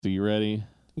So you ready?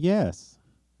 Yes.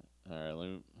 All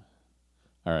right.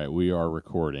 All right. We are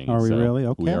recording. Are we so really? We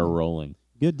Okay. are rolling.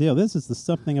 Good deal. This is the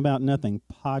Something About Nothing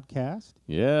podcast.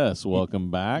 Yes.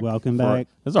 Welcome back. Welcome back.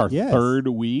 This is our Yes. third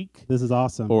week. This is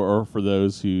awesome. Or for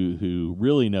those who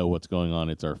really know what's going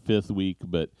on, it's our fifth week,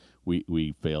 but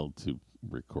we failed to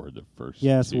record the first.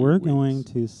 Yes, 2 we're weeks. going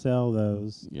to sell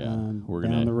those. Yeah, we're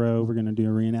down gonna- the road. We're going to do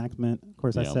a reenactment. Of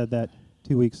course, I Yeah. said that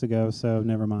 2 weeks ago, so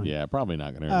never mind. Yeah, probably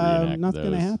not going to reenact Not those.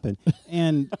 going to happen.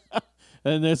 And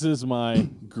And this is my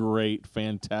great,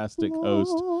 fantastic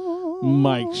host,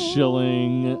 Mike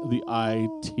Schilling, the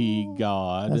IT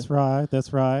god. That's right.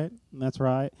 That's right. That's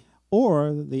right.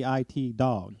 Or the IT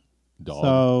dog. Dog.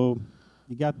 So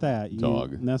you got that.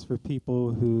 Dog. And that's for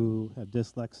people who have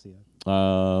dyslexia.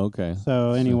 Okay.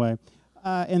 So anyway,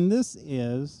 and this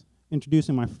is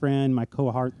introducing my friend, my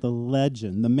cohort, the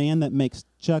legend, the man that makes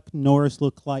Chuck Norris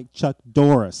look like Chuck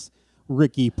Doris,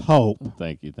 Ricky Pope.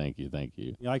 Thank you.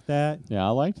 You like that? Yeah, I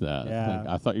liked that. Yeah.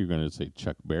 I thought you were going to say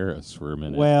Chuck Barris for a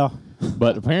minute. Well,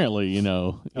 but apparently, I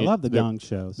love the Gong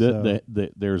Show. So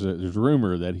There's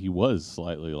rumor that he was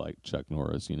slightly like Chuck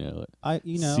Norris.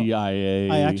 CIA.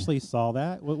 I actually saw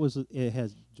that. What was it? It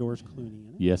has George Clooney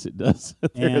in it. Yes, it does.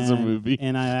 There is a movie.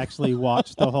 And I actually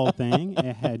watched the whole thing.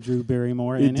 It had Drew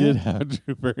Barrymore in it. It did have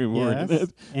Drew Barrymore in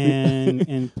it.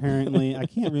 And apparently, I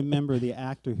can't remember the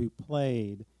actor who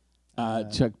played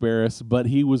Chuck Barris, but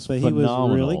he was but he was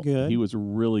phenomenal. really good. He was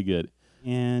really good.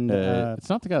 And It's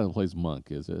not the guy that plays Monk,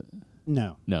 is it?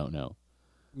 no, No.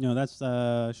 that's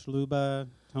Shluba,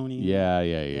 Tony.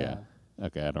 Yeah.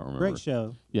 Okay, I don't remember. Great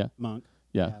show. Yeah. Monk.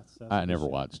 Yeah. so I never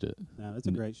watched it. No, it's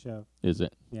a great show. Is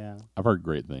it? Yeah. I've heard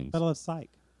great things. I love Psych.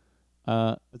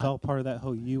 Uh, It's all part of that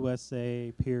whole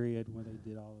USA period where they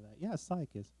did all of that. Yeah, Psych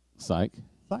is. Psych.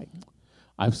 Psych.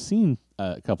 I've seen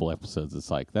a couple episodes of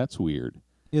Psych. That's weird.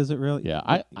 Is it really?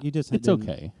 Yeah, You just it's didn't-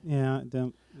 okay. Yeah,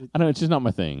 don't. I know it's just not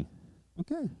my thing,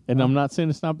 Okay. and I'm not saying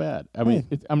it's not bad. I mean,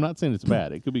 Hey. I'm not saying it's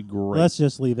bad. It could be great. Let's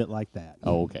just leave it like that.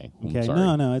 Oh, okay. I'm Okay.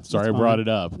 sorry. No, it's Sorry, it's I brought fine. it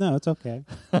up. No, it's okay.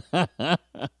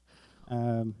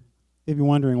 If you're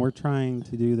wondering, we're trying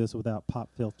to do this without pop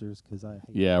filters because I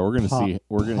hate Yeah, we're gonna pop, see.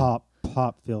 We're gonna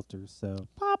pop filters. So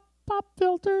pop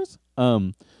filters.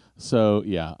 So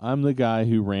yeah, I'm the guy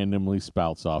who randomly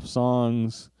spouts off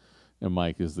songs, and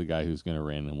Mike is the guy who's gonna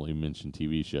randomly mention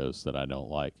TV shows that I don't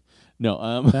like.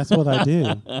 No, that's what I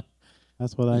do.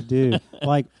 That's what I do.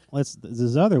 Like,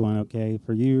 this other one, okay,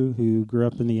 for you who grew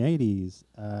up in the '80s.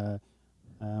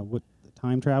 What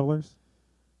Time Travelers,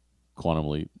 Quantum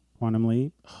Leap. Quantum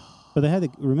Leap. But they had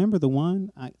remember the one?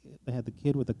 They had the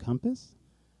kid with a compass.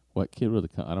 What kid with a?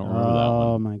 I don't remember that one.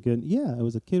 Oh my goodness! Yeah, it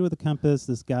was a kid with a compass.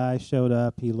 This guy showed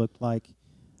up. He looked like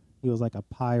he was like a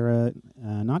pirate.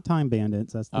 Not Time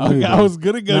Bandits. That's the movie. I was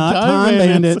gonna go Not Time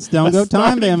Bandits. Don't go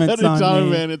Time Sorry, Bandits go to on Time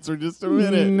me. Bandits for just a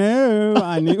minute. No,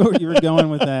 I knew where you were going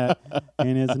with that,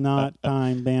 and it's not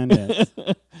Time Bandits.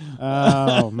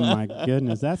 Oh my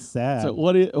goodness, that's sad. So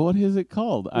what is it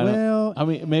called? Well, I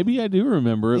mean, maybe I do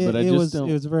remember it, but I just don't.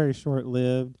 It was very short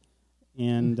lived,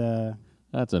 and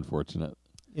That's unfortunate.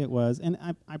 it was. And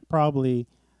I probably,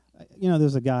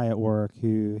 there's a guy at work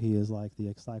who he is like the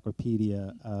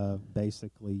encyclopedia of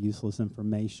basically useless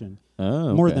information,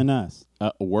 Oh, more okay. than us.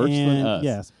 Worse than And us.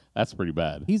 yes, That's pretty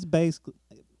bad. he's basically,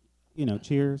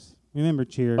 Cheers. Remember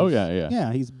Cheers? Oh yeah.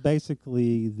 Yeah, he's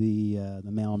basically the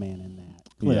mailman in that.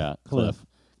 Cliff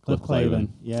Cliff Clavin.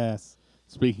 Yes.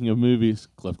 Speaking of movies,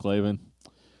 Cliff Clavin.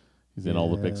 He's in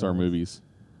all the Pixar Yes. movies.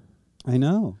 I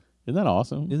know. Isn't that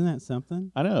awesome? Isn't that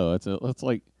something? I know. It's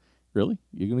like, really?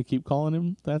 You're gonna keep calling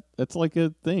him that? That's like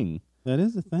a thing. That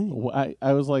is a thing.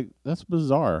 I was like, that's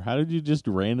bizarre. How did you just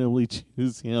randomly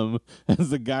choose him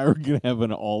as the guy we're gonna have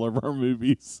in all of our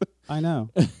movies? I know.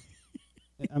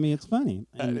 I mean, it's funny.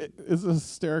 And, It's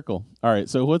hysterical. All right,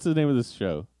 so what's the name of this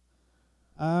show?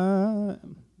 well,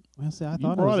 see, I You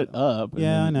thought brought it it up. and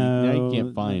Yeah, I then know. Now you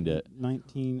can't find it.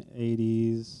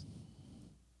 1980s.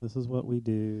 This is what we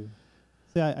do.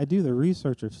 See, I do the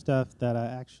research of stuff that I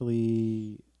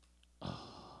actually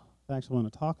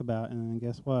want to talk about, and then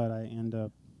guess what? I end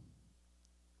up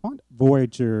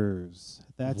Voyagers.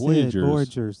 That's Voyagers. it.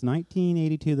 Voyagers.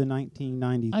 1982 to I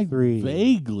 1993.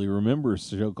 vaguely remember a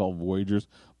show called Voyagers,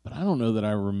 but I don't know that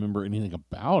I remember anything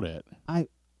about it.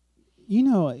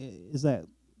 Is that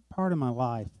part of my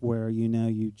life where you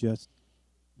get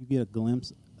a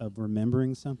glimpse of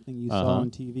remembering something you saw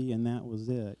on TV, and that was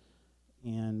it.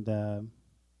 And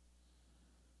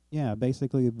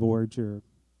basically Voyager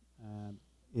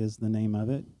is the name of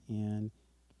it, and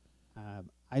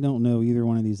I don't know either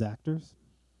one of these actors,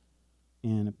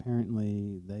 and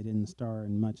apparently they didn't star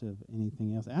in much of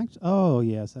anything else. Oh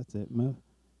yes, that's it.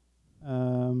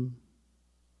 Name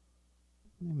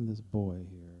of this boy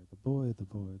here. The boy.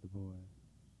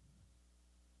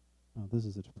 Oh, this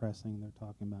is depressing. They're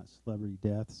talking about celebrity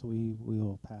deaths. We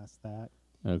will pass that.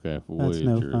 Okay, That's Voyagers.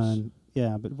 no fun.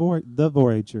 Yeah, but the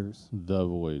Voyagers. The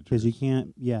Voyagers. Because you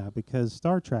can't. Yeah, because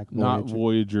Star Trek. Not Voyager.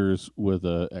 Voyagers with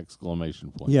a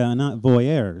exclamation point. Yeah, not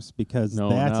Voyeurs, because No,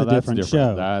 that's now a different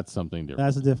show. That's something different.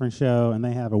 That's a different show, and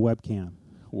they have a webcam.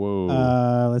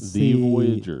 Whoa. Let's The see.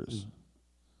 Voyagers.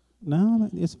 No,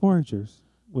 it's Voyagers.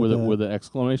 With an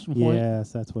exclamation point?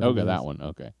 Yes, that's what it Okay, is. that one.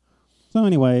 Okay. So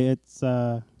anyway, it's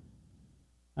I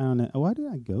don't know. Why did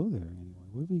I go there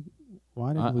anyway?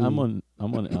 Why did we? I'm on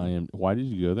IM. Why did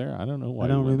you go there? I don't know why. I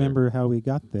don't you went remember how we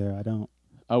got there. I don't.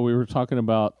 Oh, we were talking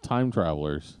about time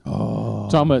travelers. Oh,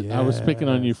 I was picking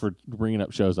on you for bringing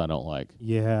up shows I don't like.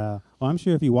 Yeah. Well, I'm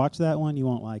sure if you watch that one, you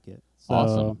won't like it. So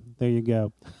Awesome. There you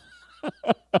go.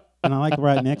 And I like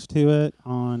right next to it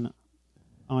on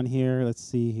here. Let's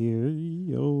see here.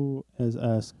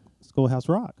 As Schoolhouse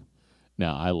Rock.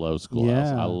 Now, I love Schoolhouse.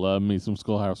 Yeah. I love me some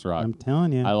Schoolhouse Rock. I'm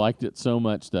telling you. I liked it so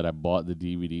much that I bought the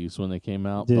DVDs when they came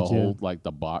out. Did the you? whole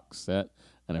the box set,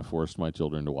 and I forced my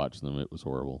children to watch them. It was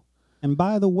horrible. And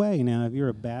by the way, now if you're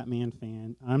a Batman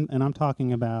fan, I'm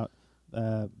talking about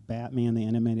Batman the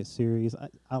animated series.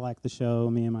 I like the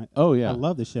show. Oh yeah, I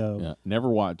love the show. Yeah, never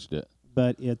watched it.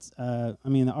 But it's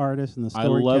the artist and the I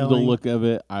storytelling. love the look of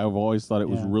it. I've always thought it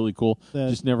was Yeah. really cool.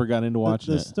 Just never got into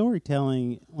watching the it.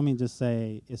 storytelling, let me just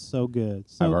say, is so good.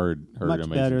 So I've heard much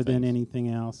amazing better than things. anything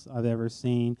else I've ever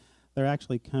seen. They're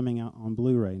actually coming out on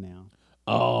Blu-ray now.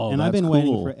 Oh, and that's I've been cool.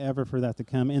 waiting forever for that to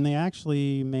come. And they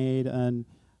actually made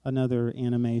another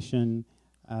animation,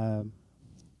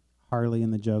 Harley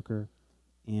and the Joker,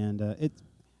 and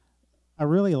I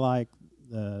really like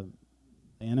the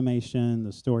animation,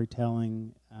 the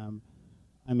storytelling. I'm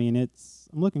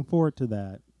looking forward to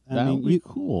that. That would be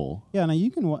cool. Yeah, now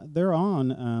you can. They're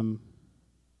on.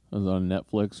 It was on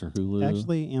Netflix or Hulu.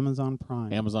 Actually, Amazon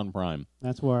Prime. Amazon Prime.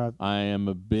 That's where I am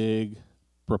a big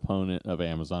proponent of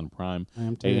Amazon Prime. I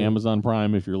am too. Hey, Amazon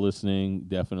Prime, if you're listening,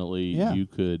 definitely Yeah. you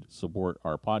could support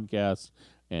our podcast,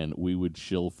 and we would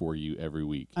shill for you every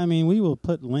week. We will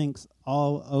put links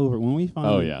all over when we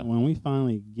finally. yeah. When we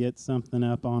finally get something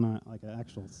up on an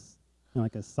actual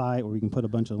like a site where we can put a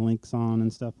bunch of links on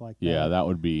and stuff like that. Yeah, that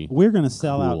would be. We're gonna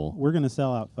sell cool. out. We're gonna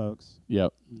sell out, folks.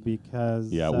 Yep.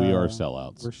 Because Yeah, we are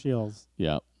sellouts. We're shills.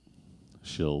 Yep.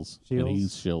 Shills. Shills. And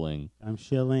he's shilling. I'm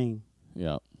shilling.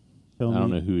 Yep. Show I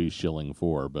don't me- know who he's shilling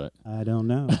for, but I don't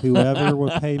know. Whoever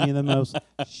will pay me the most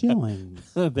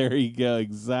shillings. there you go.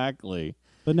 Exactly.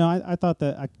 But no, I thought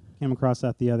that I came across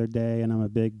that the other day, and I'm a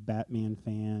big Batman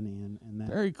fan, and that.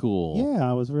 Very cool. Yeah,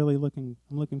 I was really I'm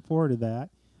looking forward to that.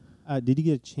 Did you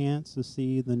get a chance to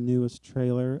see the newest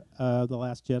trailer of The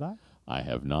Last Jedi? I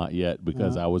have not yet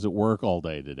because I was at work all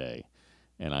day today,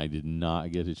 and I did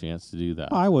not get a chance to do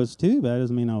that. I was too, but that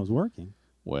doesn't mean I was working.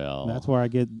 Well, That's where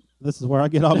this is where I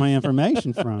get all my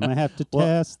information from. I have to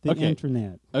test the okay.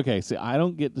 internet. Okay, see, I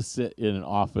don't get to sit in an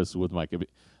office with my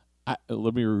computer.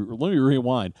 Let me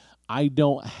rewind. I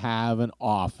don't have an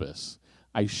office.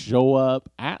 I show up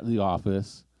at the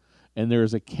office, and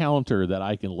there's a counter that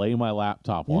I can lay my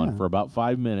laptop on Yeah. for about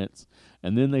 5 minutes,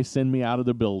 and then they send me out of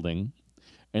the building,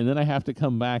 and then I have to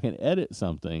come back and edit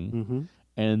something, Mm-hmm.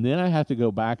 and then I have to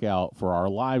go back out for our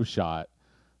live shot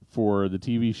for the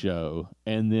TV show,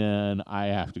 and then I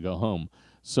have to go home.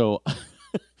 So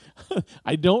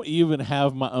I don't even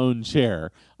have my own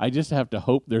chair. I just have to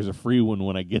hope there's a free one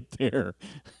when I get there.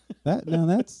 That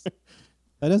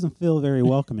doesn't feel very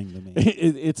welcoming to me.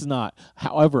 It's not.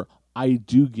 However, I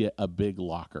do get a big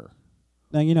locker.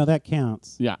 Now that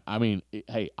counts. Yeah,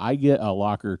 hey, I get a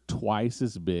locker twice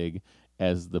as big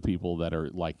as the people that are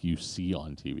like you see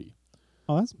on TV.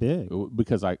 Oh, that's big.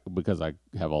 Because I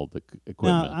have all the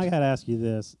equipment. Now I gotta ask you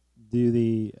this: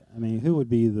 who would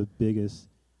be the biggest?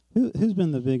 Who's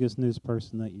been the biggest news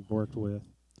person that you've worked with?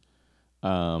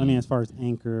 As far as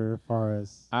anchor, as far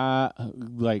as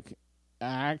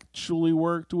actually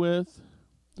worked with.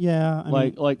 yeah,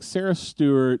 Like Sarah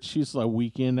Stewart, she's a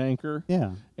weekend anchor.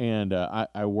 yeah, And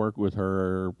I work with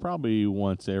her probably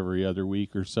once every other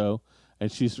week or so, and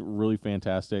she's really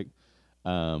fantastic.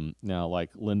 Now, like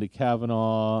Linda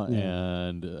Kavanaugh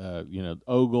and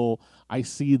Ogle, I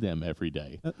see them every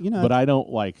day, but I don't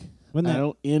I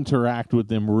don't interact with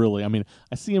them really.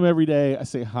 I see him every day. I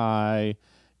say hi,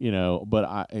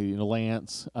 but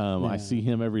Lance, I see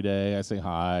him every day. I say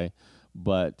hi,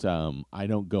 but I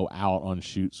don't go out on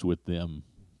shoots with them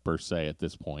per se at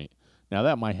this point. Now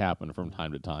that might happen from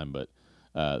time to time, but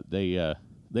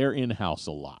they're in house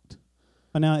a lot.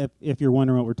 But now, if you're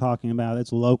wondering what we're talking about,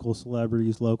 it's local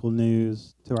celebrities, local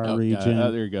news to our region.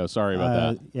 There you go. Sorry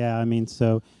about that. Yeah, I mean,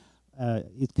 so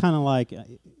it's kind of like,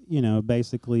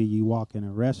 basically you walk in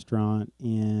a restaurant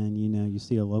and, you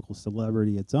see a local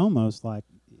celebrity. It's almost like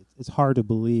it's hard to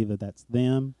believe that that's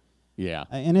them. Yeah.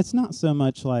 And it's not so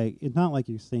much like, it's not like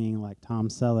you're seeing like Tom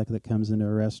Selleck that comes into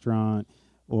a restaurant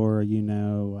or,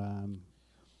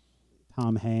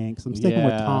 Tom Hanks. I'm sticking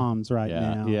with Toms right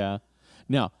now. Yeah.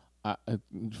 Now,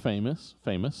 famous.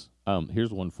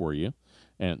 Here's one for you.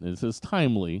 And this is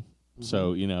timely. Mm-hmm.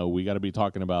 So, we got to be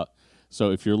talking about.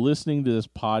 So if you're listening to this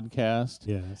podcast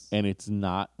yes, and it's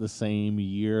not the same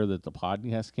year that the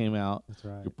podcast came out, that's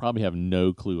right. You probably have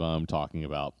no clue what I'm talking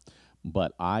about.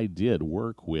 But I did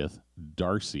work with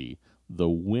Darcy, the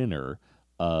winner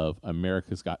of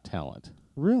America's Got Talent.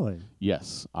 Really?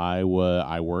 Yes, I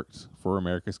worked for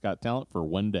America's Got Talent for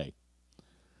one day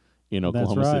in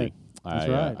Oklahoma City. That's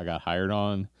right. I got hired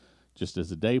on just as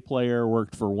a day player,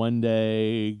 worked for one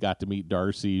day, got to meet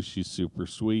Darcy. She's super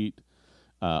sweet,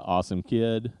 awesome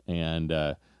kid, and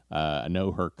I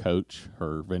know her coach,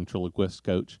 her ventriloquist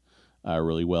coach,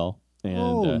 really well.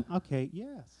 And okay,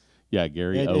 yes. Yeah,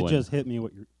 Gary Owen. It just hit me.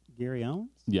 Gary Owens?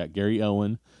 Yeah, Gary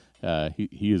Owen.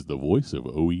 He is the voice of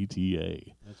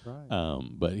OETA. That's right.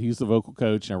 But he's the vocal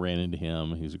coach, and I ran into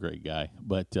him. He's a great guy.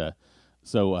 But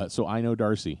so I know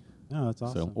Darcy. Oh, that's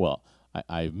awesome. So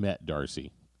I've met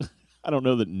Darcy. I don't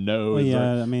know that Well, is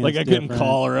I mean, like I different. couldn't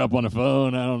call her up on the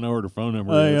phone. I don't know what her phone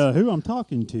number is. Who I'm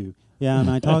talking to? Yeah, and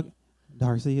I talk.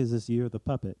 Darcy, is this you or the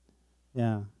puppet?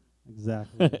 Yeah,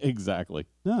 exactly. Exactly.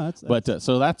 No, But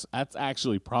so that's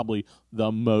actually probably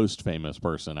the most famous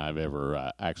person I've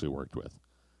ever actually worked with.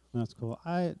 That's cool.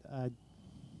 I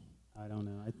don't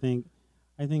know. I think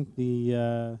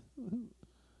the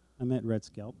I met Red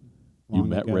Skelton. You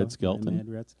met Red Skelton? I met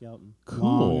Red Skelton.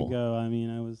 Cool. Long ago. I mean,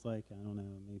 I was like, I don't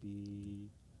know, maybe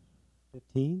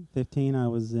 15. 15. I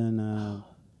was in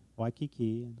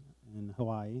Waikiki in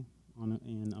Hawaii,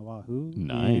 in Oahu.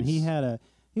 Nice. And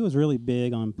he was really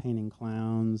big on painting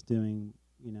clowns, doing,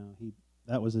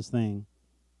 that was his thing.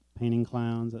 Painting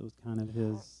clowns, that was kind of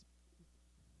his,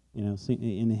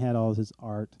 and he had all his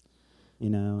art,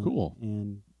 Cool.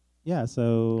 And yeah,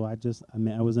 so I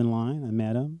was in line, I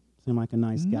met him. Seemed like a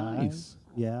nice guy. Nice.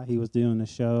 Yeah, he was doing a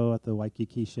show at the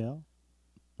Waikiki Shell.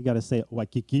 You got to say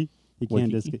Waikiki. You can't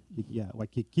just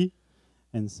Waikiki.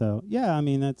 And so, yeah, I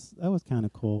mean that was kind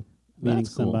of cool meeting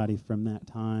somebody from that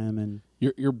time. And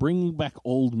you're bringing back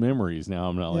old memories now.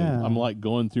 I'm like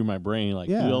going through my brain. Like,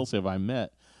 who else have I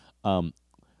met?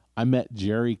 I met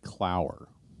Jerry Clower.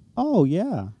 Oh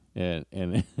yeah. And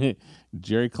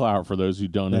Jerry Clower. For those who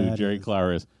don't know who Jerry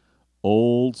Clower is.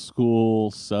 Old school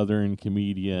Southern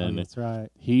comedian. Oh, that's right.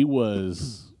 He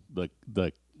was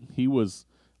he was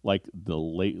like the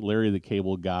late Larry the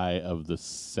Cable Guy of the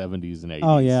 70s and 80s.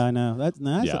 Oh yeah, I know.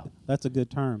 That's a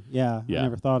good term. Yeah, I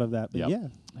never thought of that, but yeah.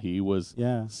 He was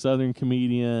Southern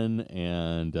comedian,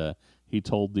 and he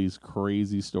told these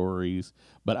crazy stories.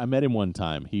 But I met him one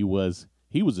time. He was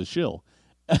a shill.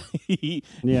 He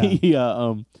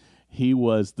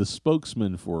was the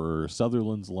spokesman for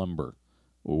Sutherland's Lumber.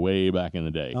 Way back in the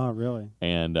day. Oh, really?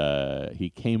 And he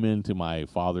came into my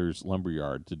father's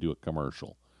lumberyard to do a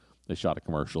commercial. They shot a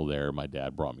commercial there. My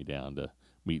dad brought me down to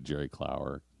meet Jerry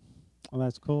Clower. Oh,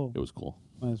 that's cool. It was cool.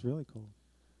 Well, that's really cool.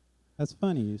 That's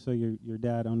funny. So your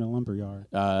dad owned a lumberyard.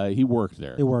 He worked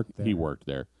there. He worked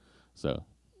there. So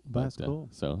that's cool.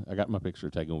 So I got my picture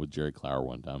taken with Jerry Clower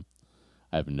one time.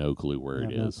 I have no clue where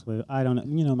it is. No clue. I don't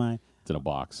know. It's in a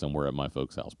box somewhere at my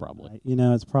folks' house, probably.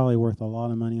 It's probably worth a lot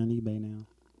of money on eBay now.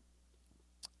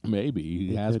 Maybe.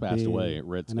 He has passed away.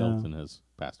 Red Skelton has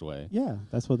passed away. Yeah,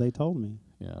 that's what they told me.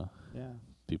 Yeah. Yeah.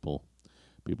 People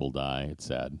die. It's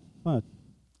sad. Well,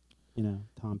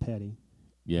 Tom Petty.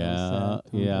 Yeah.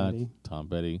 Petty. Tom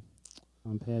Petty.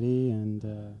 Tom Petty, and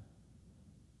I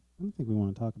don't think we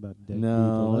want to talk about dead people.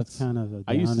 No, that's kind of a downer.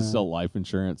 I used to sell life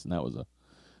insurance, and I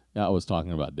was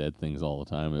talking about dead things all the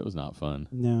time. It was not fun.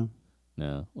 No.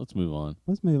 Let's move on.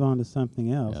 Let's move on to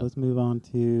something else. Yeah. Let's move on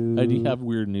to... Do you have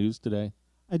weird news today?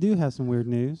 I do have some weird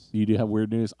news. You do have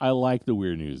weird news? I like the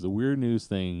weird news. The weird news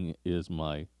thing is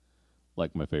my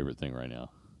favorite thing right now.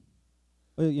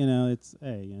 Well,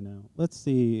 let's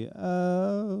see.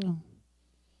 I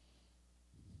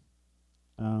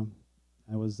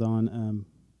was on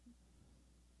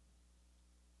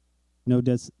no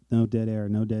dead air.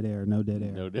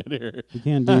 You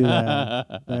can't do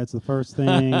that. That's the first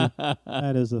thing.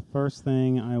 That is the first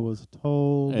thing I was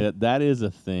told. That is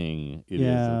a thing. It is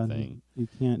a thing. You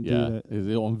can't do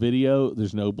that. On video,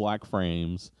 there's no black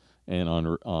frames, and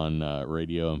on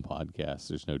radio and podcasts,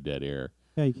 there's no dead air.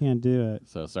 Yeah, you can't do it.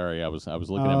 So sorry, I was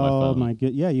looking at my Oh phone. my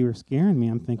good. Yeah, you were scaring me.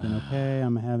 I'm thinking, okay,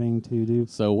 I'm having to do.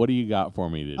 So what do you got for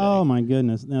me today? Oh my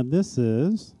goodness. Now this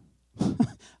is.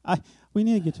 We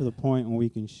need to get to the point where we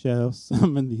can show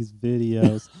some of these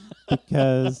videos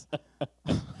because.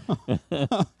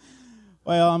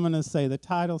 Well, I'm gonna say the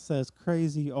title says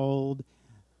 "Crazy Old."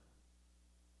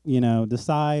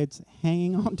 Decides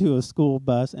hanging onto a school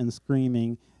bus and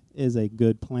screaming is a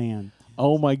good plan.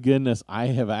 Oh my goodness, I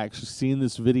have actually seen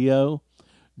this video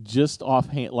just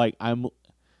offhand. Like I'm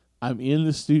in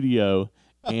the studio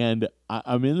and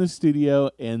I'm in the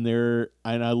studio and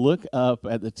I look up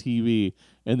at the TV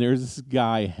and there's this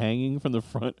guy hanging from the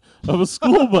front of a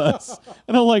school bus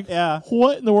and I'm like, Yeah.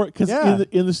 what in the world? Because Yeah.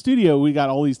 in the studio we got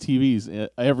all these TVs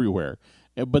everywhere,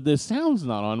 but the sound's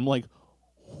not on. I'm like,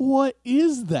 what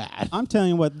is that? I'm telling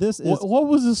you what this is. What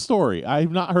was the story?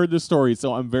 I've not heard this story,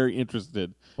 so I'm very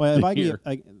interested. Well, if to I hear.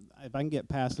 if I can get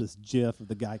past this GIF of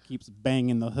the guy keeps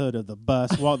banging the hood of the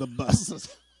bus while the bus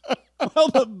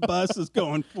is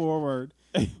going forward,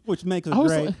 which makes it I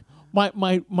was great. like,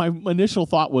 my initial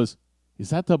thought was, is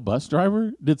that the bus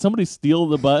driver? Did somebody steal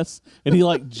the bus and he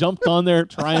like jumped on there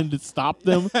trying to stop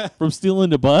them from stealing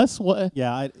the bus? What?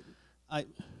 Yeah,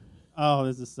 oh,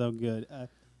 this is so good.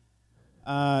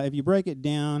 If you break it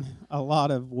down, a lot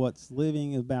of what's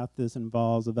living about this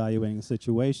involves evaluating a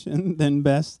situation, then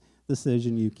best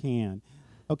decision you can.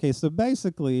 Okay, so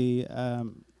basically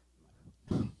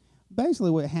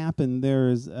what happened, there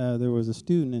was a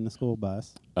student in the school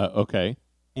bus, Okay.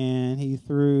 and he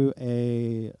threw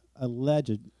a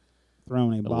bottle.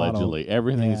 Allegedly,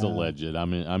 everything is Yeah. alleged.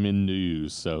 I'm in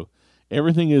news, so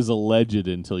everything is alleged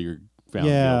until you're found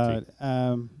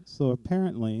guilty. So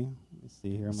apparently, let's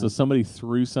see here. So somebody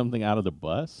threw something out of the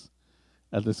bus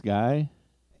at this guy.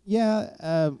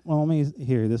 Well, let me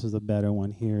here. This is a better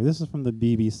one here. This is from the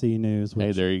BBC News. Which,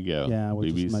 Hey, there you go. yeah,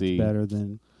 which BBC. is much better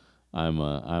than I'm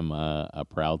a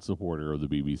proud supporter of the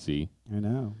BBC. I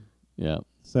know. Yeah.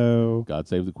 So, God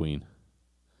save the Queen.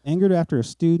 angered after a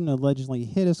student allegedly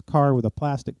hit his car with a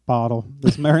plastic bottle,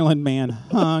 this Maryland man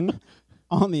hung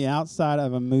on the outside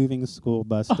of a moving school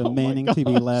bus, demanding to be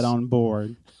led on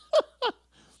board.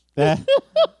 That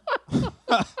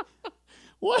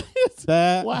What is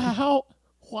that Wow.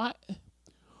 What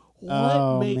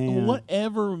Oh, man.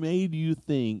 whatever made you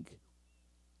think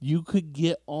you could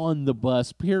get on the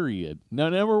bus, period? No,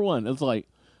 number one, it's like,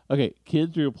 okay,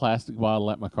 kid threw a plastic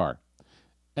bottle at my car.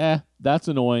 That's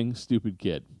annoying, stupid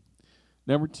kid.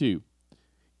 Number two,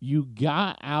 you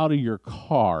got out of your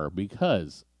car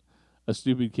because a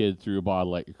stupid kid threw a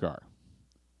bottle at your car.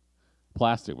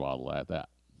 Plastic bottle at that.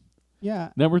 yeah.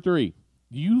 Number three,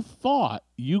 you thought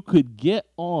you could get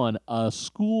on a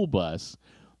school bus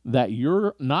that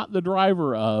you're not the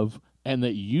driver of and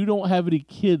that you don't have any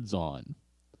kids on.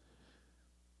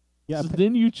 Yeah, So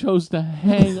then you chose to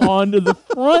hang on to the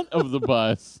front of the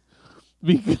bus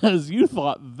because you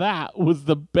thought that was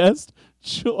the best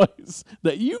choice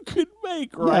that you could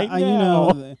make right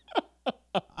now.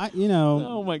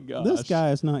 Oh my gosh. This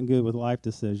guy is not good with life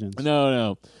decisions.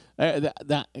 No.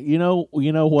 You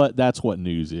know what? That's what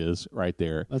news is right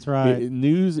there. That's right.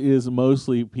 News is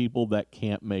mostly people that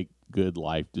can't make good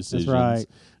life decisions. right.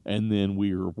 And then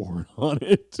we report on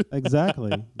it.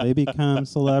 Exactly. They become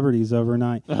celebrities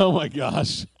overnight. Oh my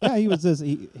gosh. Yeah, he was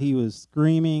he was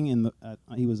screaming and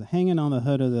he was hanging on the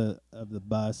hood of the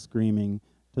bus, screaming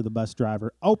to the bus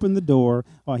driver, "Open the door!"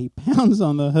 while he pounds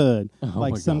on the hood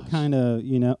like my some gosh. kind of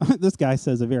this guy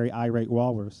says a very irate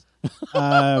walrus.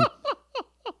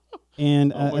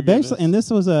 And Oh my basically, goodness. and this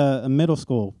was a middle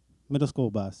school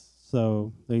bus.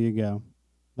 So there you go.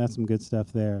 That's some good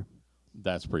stuff there.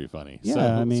 That's pretty funny. Yeah, so,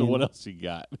 I mean- so what else you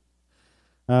got?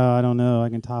 I don't know. I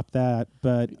can top that,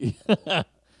 but I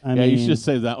You mean, should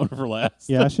save that one for last.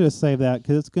 yeah, I should have saved that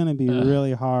because it's going to be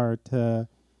really hard to.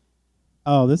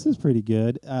 Oh, this is pretty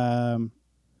good. Man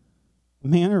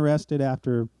arrested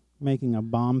after making a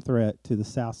bomb threat to the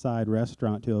Southside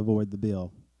restaurant to avoid the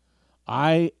bill.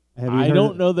 I Have you I heard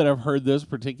don't it? know that I've heard this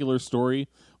particular story,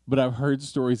 but I've heard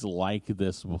stories like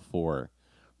this before.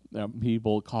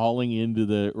 People calling into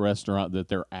the restaurant that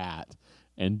they're at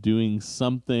and doing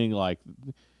something like,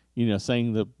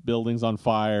 saying the building's on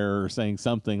fire or saying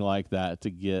something like that to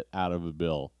get out of a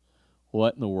bill.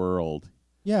 What in the world?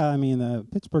 Yeah, I mean, the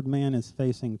Pittsburgh man is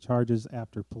facing charges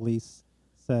after police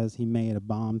says he made a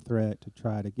bomb threat to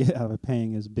try to get out of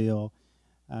paying his bill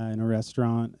in a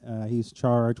restaurant. He's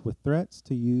charged with threats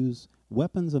to use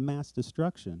weapons of mass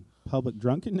destruction, public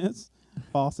drunkenness,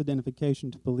 false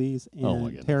identification to police, Oh, my and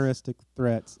goodness. terroristic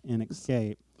threats and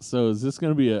escape. So is this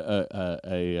going to be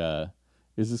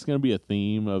Is this going to be a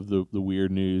theme of the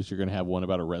weird news? You're going to have one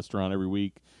about a restaurant every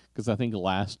week? Because I think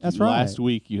last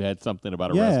week you had something about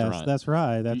a restaurant. Yes, that's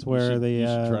right. That's where you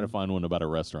should try to find one about a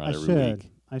restaurant every week.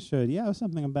 I should. Yeah, it was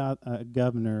something about a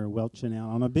governor welching out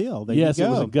on a bill. There yes, you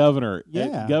go. It was a governor.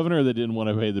 Yeah. A governor that didn't want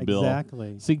to pay the bill.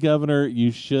 Exactly. See, governor,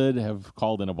 you should have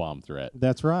called in a bomb threat.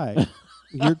 That's right.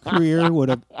 Your career would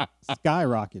have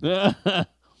skyrocketed.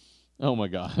 Oh, my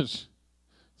gosh.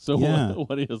 So Yeah.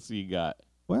 what else you got?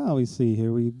 Well, we see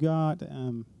here. We've got...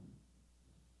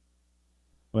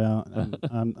 well,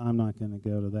 I'm not going to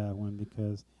go to that one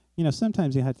because,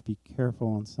 sometimes you have to be careful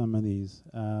on some of these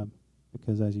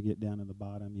because as you get down to the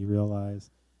bottom, you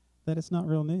realize that it's not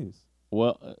real news.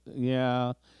 Well,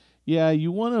 yeah. Yeah,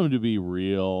 you want them to be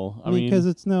real. I mean, because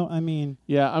it's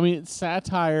yeah, it's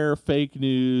satire, fake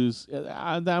news.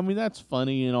 I mean, that's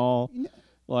funny and all.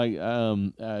 Like,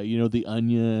 The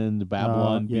Onion, the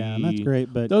Babylon Bee. Yeah, that's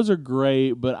great. But those are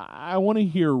great, but I want to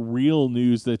hear real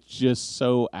news that's just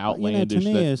so outlandish.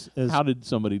 To me, how did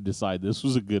somebody decide this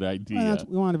was a good idea? Well,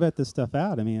 we want to vet this stuff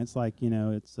out. I mean, it's like,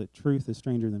 it's truth is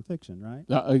stranger than fiction, right?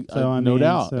 No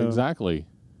doubt. Exactly.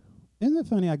 Isn't it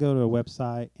funny? I go to a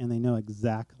website and they know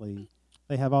exactly.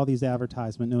 They have all these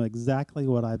advertisements, know exactly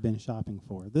what I've been shopping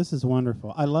for. This is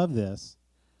wonderful. I love this.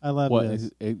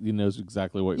 This. It knows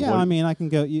exactly what. Yeah, I can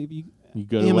go. You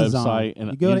go to Amazon. a website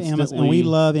and you go to Amazon, and we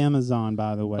love Amazon,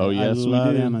 by the way. Oh yes, we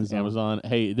love do. Amazon.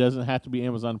 Hey, it doesn't have to be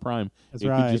Amazon Prime. That's it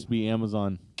right. could just be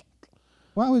Amazon.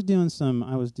 Well, I was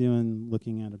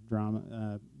looking at a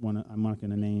drama. I'm not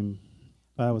going to name,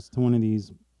 but I was to one of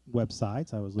these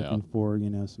websites. I was looking for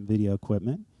some video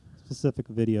equipment, specific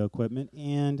video equipment,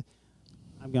 and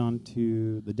I've gone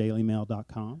to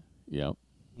thedailymail.com. Yep.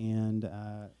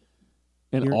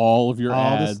 And all of your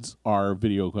ads are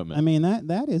video equipment. I mean,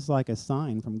 that is like a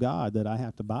sign from God that I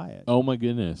have to buy it. Oh my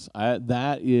goodness.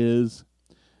 That is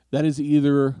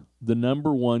either the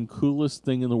number one coolest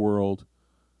thing in the world,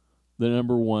 the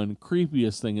number one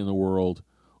creepiest thing in the world,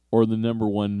 or the number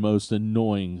one most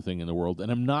annoying thing in the world.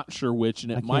 And I'm not sure which,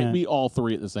 and it might be all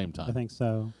three at the same time. I think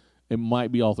so. It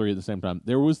might be all three at the same time.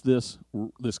 There was this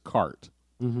cart.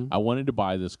 Mm-hmm. I wanted to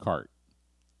buy this cart.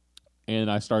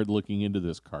 And I started looking into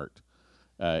this cart.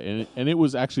 And it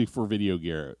was actually for video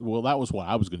gear. Well, that was what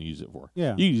I was going to use it for.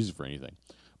 Yeah. You can use it for anything.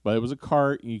 But it was a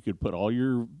cart, and you could put all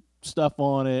your stuff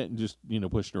on it and just,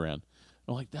 push it around.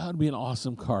 I'm like, that would be an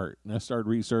awesome cart. And I started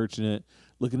researching it,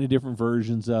 looking at different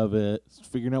versions of it,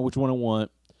 figuring out which one I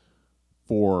want.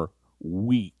 For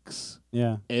weeks,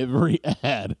 every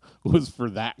ad was for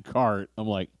that cart. I'm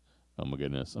like, oh, my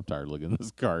goodness, I'm tired of looking at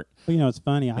this cart. Well, it's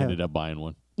funny. I ended up buying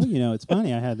one. Well, it's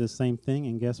funny. I had this same thing,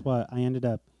 and guess what? I ended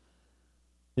up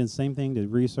did the same thing,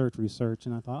 did research,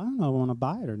 and I thought, I don't know if I want to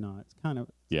buy it or not. It's kind of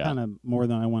more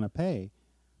than I want to pay.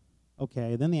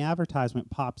 Okay, then the advertisement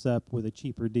pops up with a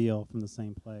cheaper deal from the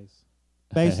same place.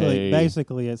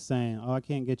 Basically, it's saying, "Oh, I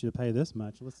can't get you to pay this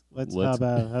much. Let's how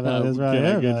about this right here?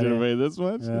 Can I get you to buddy? pay this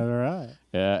much? All right.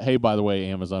 Yeah. Hey, by the way,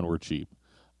 Amazon, we're cheap.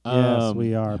 Yes,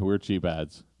 we are. We're cheap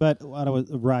ads. But what I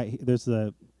was right there's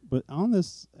but on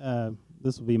this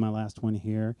this will be my last one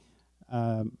here.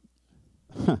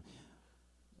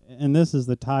 And this is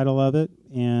the title of it,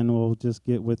 and we'll just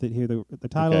get with it here. The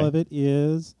title of it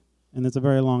is, and it's a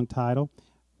very long title,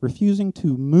 Refusing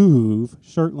to Move,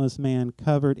 Shirtless Man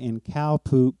Covered in Cow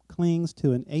Poop Clings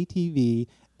to an ATV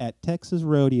at Texas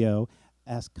Rodeo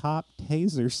as cop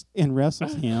tasers and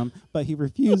wrestles him, but he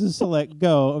refuses to let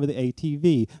go of the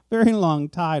ATV. Very long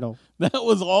title. That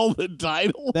was all the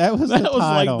title? That was the title.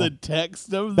 That was like the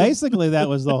text of the... Basically, that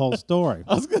was the whole story.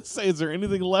 I was going to say, is there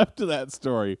anything left to that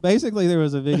story? Basically, there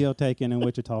was a video taken in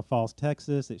Wichita Falls,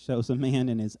 Texas. It shows a man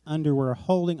in his underwear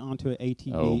holding onto an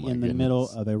ATV in the middle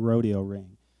of a rodeo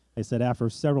ring. They said after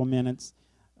several minutes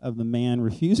of the man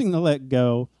refusing to let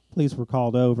go, police were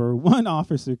called over. One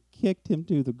officer kicked him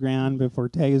to the ground before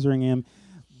tasering him,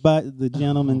 but the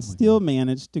gentleman still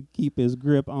managed to keep his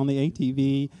grip on the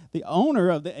ATV. The owner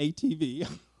of the ATV,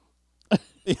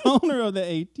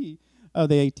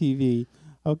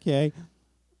 okay,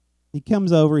 he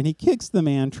comes over and he kicks the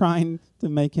man, trying to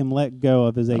make him let go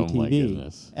of his ATV. Oh my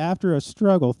goodness. After a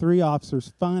struggle, 3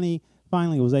 officers finally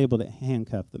was able to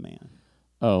handcuff the man.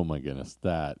 Oh, my goodness.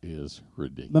 That is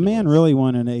ridiculous. The man really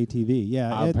wanted an ATV.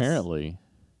 Yeah. Apparently.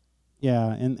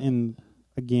 Yeah. And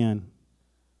again,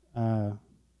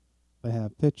 they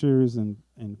have pictures and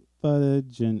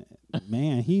footage. And,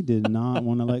 man, he did not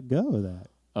want to let go of that.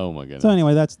 Oh, my goodness. So,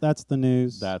 anyway, that's the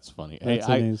news. That's funny. That's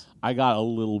news. I got a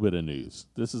little bit of news.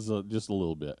 This is just a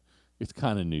little bit. It's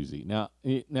kind of newsy. Now,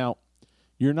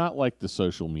 you're not like the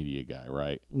social media guy,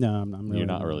 right? No, I'm really You're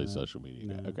not really a social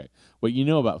media guy. Okay. But you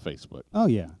know about Facebook. Oh,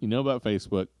 yeah. You know about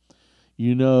Facebook.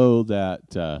 you know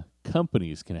that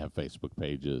companies can have Facebook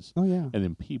pages, Oh yeah. and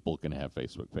then people can have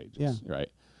Facebook pages, Yeah. right?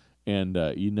 And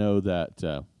you know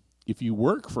that if you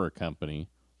work for a company,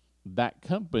 that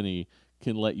company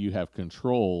can let you have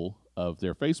control of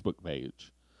their Facebook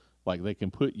page. Like they can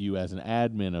put you as an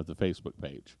admin of the Facebook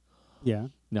page. Yeah.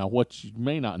 Now, what you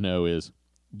may not know is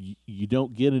you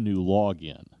don't get a new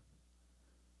login.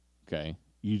 Okay?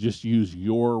 You just use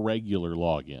your regular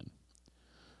login.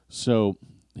 So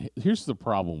here's the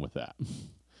problem with that.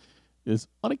 Is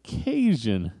on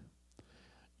occasion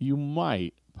you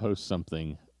might post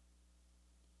something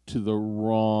to the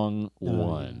wrong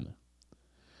one. Yeah.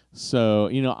 So,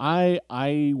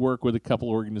 I work with a couple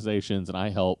organizations, and I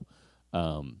help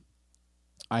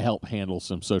handle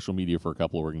some social media for a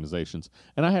couple organizations,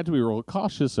 and I had to be real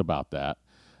cautious about that.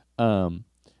 And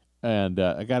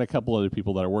I got a couple other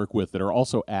people that I work with that are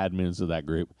also admins of that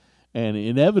group, and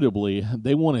inevitably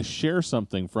they want to share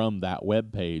something from that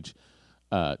web page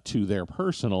to their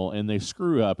personal, and they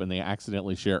screw up and they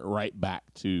accidentally share it right back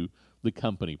to the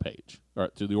company page or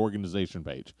to the organization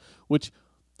page, which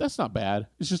that's not bad.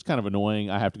 It's just kind of annoying.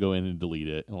 I have to go in and delete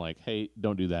it and like, hey,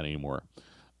 don't do that anymore.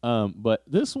 But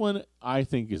this one I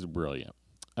think is brilliant.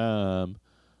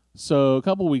 So a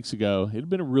couple weeks ago, it had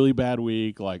been a really bad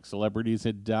week. Like celebrities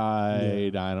had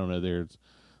died. Yeah. I don't know.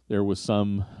 There was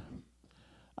some.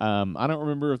 I don't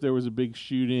remember if there was a big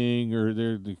shooting or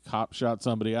the cop shot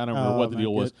somebody. I don't remember what the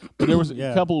deal was. But there was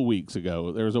a couple of weeks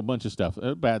ago. There was a bunch of stuff,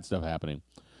 bad stuff happening.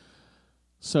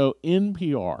 So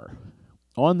NPR,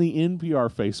 on the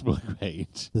NPR Facebook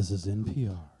page, This is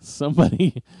NPR.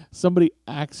 somebody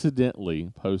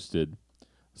accidentally posted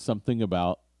something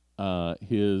about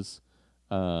his.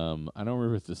 I don't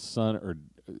remember if it's his son or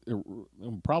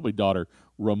probably daughter,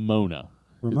 Ramona.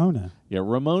 Ramona. Yeah,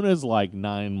 Ramona's like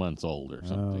 9 months old or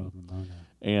something. Oh, Ramona.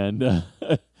 And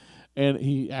and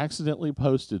he accidentally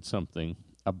posted something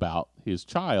about his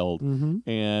child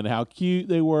and how cute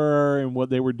they were and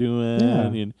what they were doing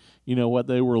and what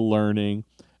they were learning,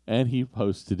 and he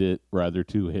posted it rather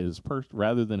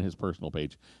than his personal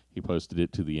page. He posted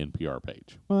it to the NPR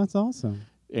page. Well, that's awesome.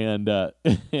 And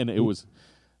and it was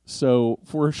so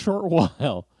for a short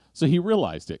while. So he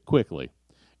realized it quickly,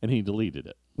 and he deleted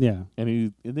it. Yeah.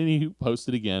 And then he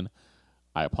posted again.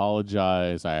 I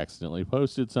apologize. I accidentally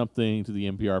posted something to the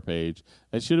NPR page.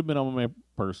 It should have been on my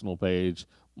personal page.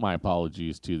 My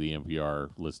apologies to the NPR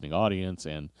listening audience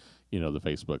and, the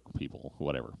Facebook people,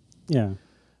 whatever. Yeah.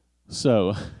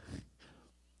 So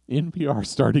NPR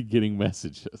started getting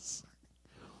messages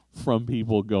from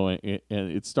people going,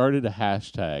 and it started a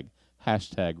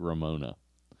hashtag Ramona.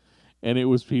 And it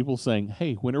was people saying,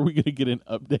 hey, when are we going to get an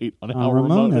update on how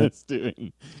Ramona is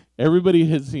doing? Everybody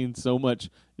has seen so much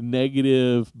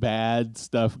negative, bad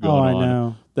stuff going on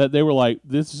know. that they were like,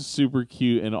 this is super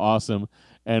cute and awesome,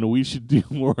 and we should do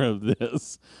more of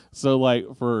this. So,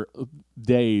 like, for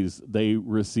days, they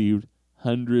received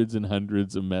hundreds and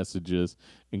hundreds of messages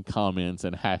and comments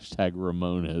and hashtag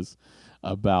Ramonas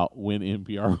about when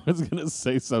NPR was going to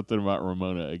say something about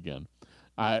Ramona again.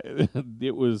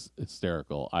 It was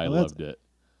hysterical. I loved it.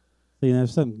 See,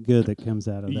 there's something good that comes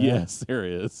out of that. Yes, there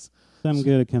is. Something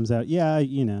good that comes out. Yeah,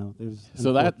 there's.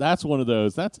 So that's one of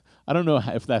those. I don't know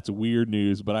if that's weird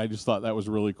news, but I just thought that was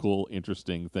a really cool,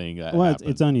 interesting thing that happened.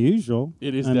 It's unusual.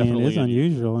 It is definitely. It is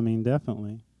unusual. I mean,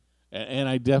 definitely. And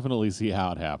I definitely see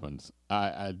how it happens.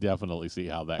 I definitely see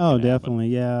how that. Oh, can definitely.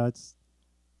 Yeah, it's.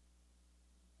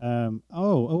 Whoa!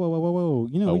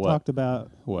 We what? talked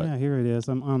about. What? Yeah, here it is.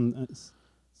 I'm on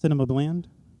Cinema Blend.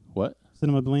 What?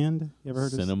 Cinema Blend. You ever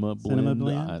heard Cinema of Blend? Cinema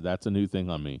Blend? That's a new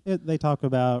thing on me. They talk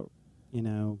about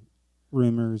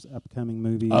rumors, upcoming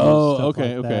movies. Oh, stuff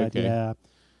okay, like okay, that. okay. Yeah.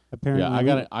 Apparently, Yeah, I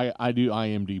got it. I do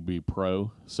IMDb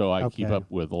Pro, so I keep Okay. up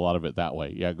with a lot of it that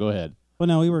way. Yeah, go ahead. Well,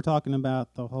 no, we were talking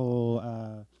about the whole,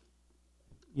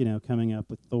 coming up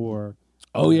with Thor.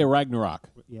 Oh yeah, Ragnarok.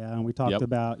 Yeah, and we talked Yep.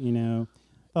 about the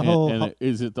whole. And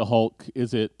is it the Hulk?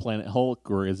 Is it Planet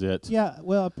Hulk, or is it Yeah,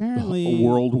 well, apparently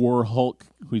World War Hulk?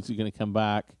 Who's he going to come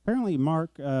back? Apparently,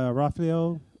 Mark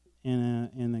Ruffalo and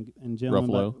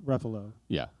gentleman Ruffalo.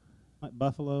 Yeah, Like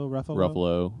Buffalo.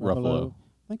 Ruffalo.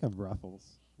 Think of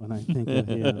Ruffles when I think of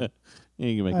him.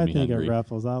 You can make I me think hungry. of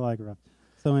Ruffles. I like Ruffles.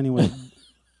 So anyway,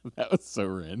 That was so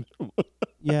random.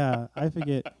 yeah, I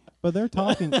forget. But they're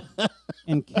talking,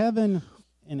 and Kevin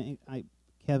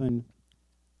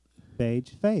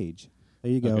Feige.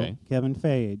 There you go. Okay. Kevin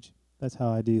Feige. That's how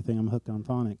I do things. I'm hooked on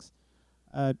phonics.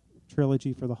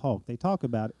 Trilogy for the Hulk. They talk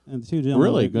about it. And the two gentlemen.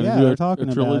 Really? Going to yeah, do they're a talking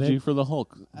about trilogy it. for the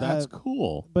Hulk? That's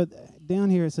cool. But down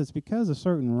here it says because of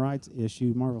certain rights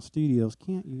issue, Marvel Studios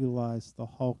can't utilize the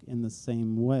Hulk in the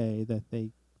same way that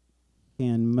they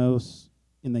can most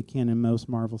in the canon most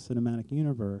Marvel Cinematic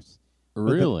Universe.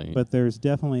 Really? But there's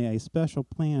definitely a special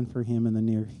plan for him in the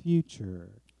near future.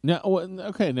 Now,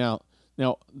 okay, now,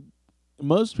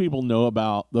 most people know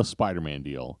about the Spider-Man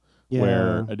deal,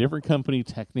 where a different company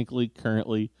technically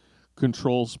currently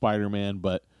controls Spider-Man,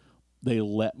 but they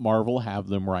let Marvel have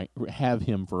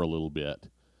him for a little bit.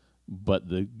 But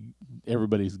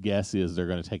everybody's guess is they're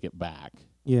going to take it back.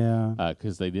 Yeah.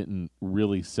 Because they didn't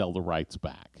really sell the rights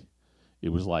back. It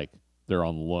was like they're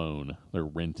on loan, they're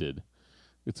rented.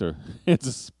 It's a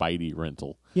Spidey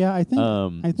rental. Yeah, I think.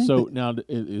 So now,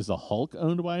 is the Hulk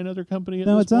owned by another company?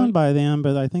 No, it's owned by them,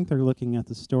 but I think they're looking at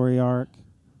the story arc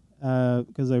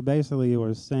because they basically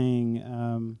were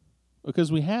saying.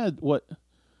 Because we had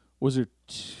was there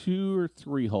 2 or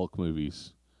 3 Hulk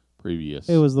movies previous?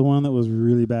 It was the one that was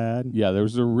really bad. Yeah, there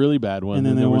was a really bad one, and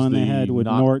then there was one the they had with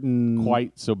not Norton.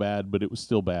 Quite so bad, but it was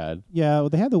still bad. Yeah, well,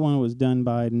 they had the one that was done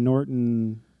by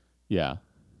Norton. Yeah.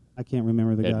 I can't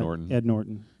remember the guy. Norton. Ed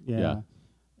Norton. Yeah.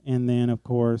 And then, of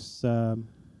course,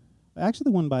 actually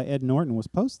the one by Ed Norton was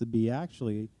supposed to be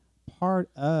actually part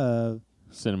of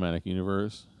Cinematic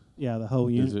Universe. Yeah, the whole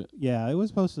Is it? Yeah, it was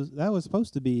supposed to. That was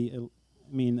supposed to be.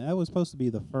 That was supposed to be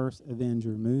the first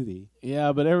Avenger movie.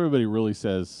 Yeah, but everybody really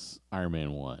says Iron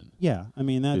Man 1. Yeah,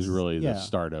 that's is really the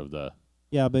start of the.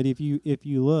 Yeah, but if you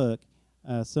look,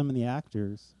 some of the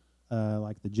actors,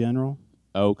 like the General.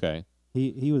 Okay.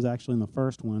 He was actually in the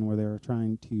first one where they were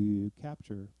trying to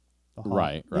capture the Hulk.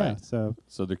 Right. Yeah, so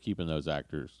they're keeping those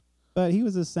actors. But he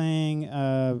was just saying,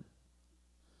 I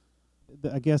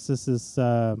guess this is.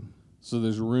 So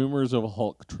there's rumors of a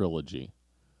Hulk trilogy.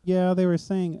 Yeah, they were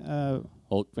saying.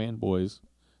 Hulk fanboys.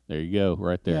 There you go,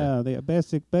 right there. Yeah, they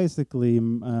basically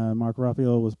Mark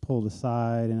Ruffalo was pulled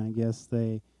aside, and I guess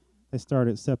they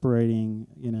started separating,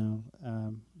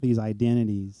 these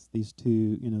identities, these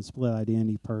two, split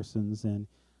identity persons, and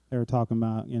they were talking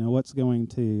about, what's going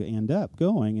to end up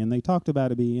going, and they talked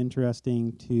about it being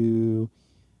interesting to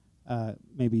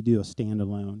maybe do a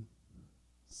standalone,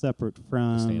 separate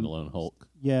from standalone Hulk.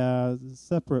 Yeah,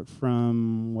 separate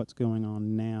from what's going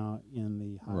on now in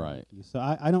the hierarchy. Right. So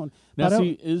I don't. Now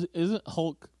see, isn't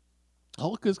Hulk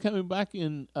is coming back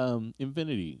in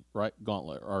Infinity, right?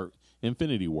 Gauntlet or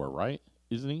Infinity War, right?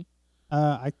 Isn't he?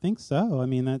 I think so.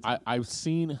 That's. I've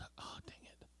seen. Oh dang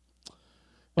it!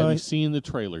 Have you seen the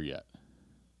trailer yet?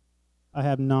 I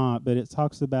have not, but it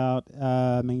talks about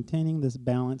maintaining this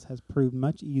balance has proved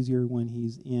much easier when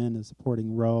he's in a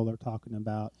supporting role. They're talking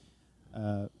about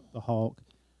the Hulk,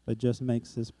 but just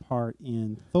makes his part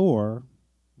in Thor.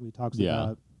 We talks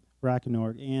about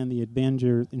Ragnarok and the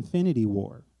Avengers Infinity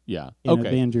War. Yeah. In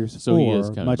Avengers 4, he is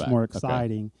coming much back. more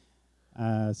exciting.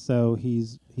 Okay. So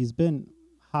he's been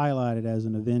highlighted as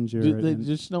an Avenger. They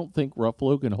just don't think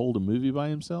Ruffalo can hold a movie by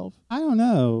himself? I don't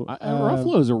know.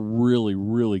 Ruffalo is a really,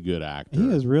 really good actor. He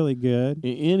is really good.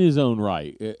 In his own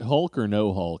right. Hulk or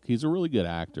no Hulk, he's a really good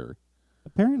actor.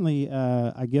 Apparently,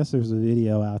 I guess there's a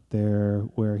video out there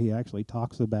where he actually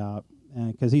talks about,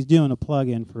 because he's doing a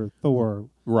plug-in for Thor.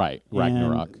 Right,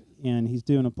 Ragnarok. And he's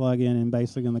doing a plug-in, and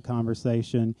basically in the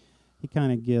conversation, he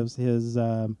kind of gives his,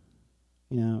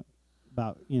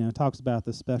 talks about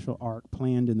the special arc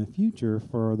planned in the future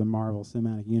for the Marvel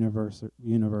Cinematic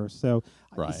Universe. So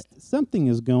something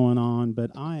is going on,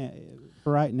 but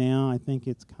for right now, I think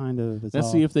it's kind of.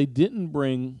 Let's see if they don't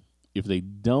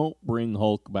bring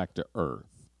Hulk back to Earth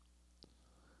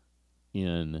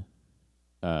in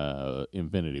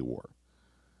Infinity War,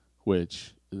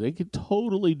 which they could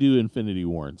totally do Infinity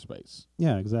War in space.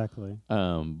 Yeah, exactly. I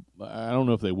don't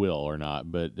know if they will or not,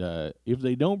 but if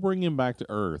they don't bring him back to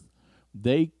Earth,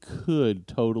 they could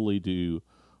totally do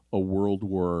a World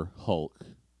War Hulk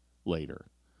later,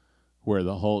 where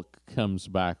the Hulk comes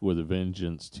back with a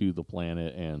vengeance to the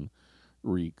planet and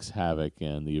wreaks havoc,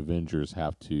 and the Avengers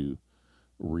have to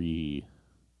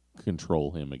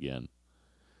control him again.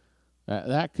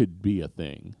 That could be a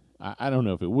thing. I don't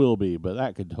know if it will be, but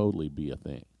that could totally be a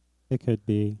thing. It could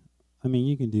be.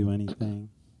 You can do anything.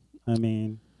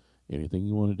 Anything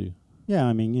you want to do.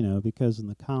 Yeah, because in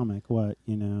the comic,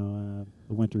 the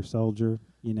Winter Soldier,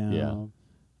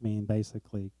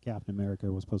 basically Captain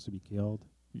America was supposed to be killed.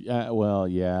 Yeah, well,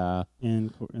 yeah.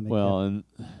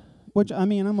 Which,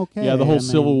 I'm okay. Yeah, the whole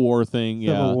Civil War thing,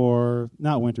 Civil War,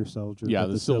 not Winter Soldier. Yeah,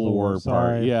 the Civil War part.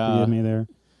 Sorry, yeah. Forgive me there.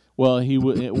 Well,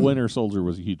 Winter Soldier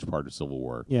was a huge part of Civil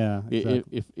War. Yeah,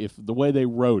 exactly. If the way they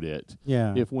wrote it,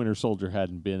 if Winter Soldier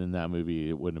hadn't been in that movie,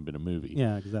 it wouldn't have been a movie.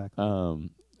 Yeah, exactly.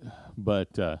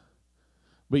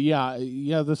 But yeah,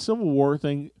 the Civil War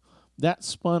thing, that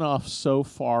spun off so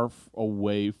far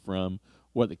away from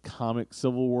what the comic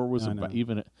Civil War was about.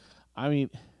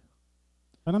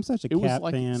 But I'm such a It was Cap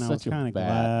like fan. I was such a kind of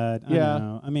bad- glad. Yeah. I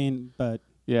know. I mean, but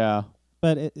Yeah,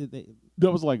 it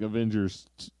that was like Avengers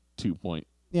 2 point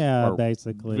yeah, or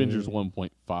basically Avengers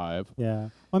 1.5. Yeah.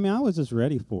 I mean, I was just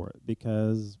ready for it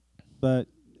but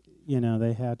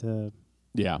they had to.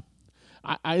 Yeah,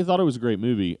 I thought it was a great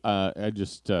movie. I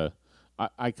just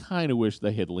I kind of wish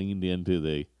they had leaned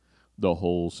into the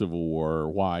whole Civil War.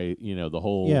 Why the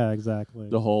whole Yeah, exactly.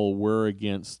 the whole we're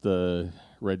against the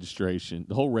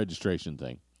whole registration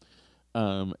thing.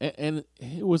 And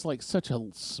it was like such a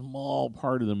small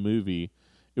part of the movie.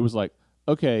 It was like,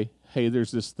 okay, hey,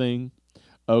 there's this thing.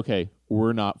 Okay,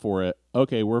 we're not for it.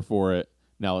 Okay, we're for it.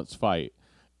 Now let's fight.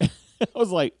 I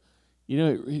was like,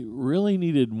 it really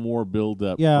needed more build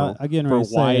up Yeah, for, again, for right,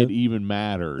 why say it even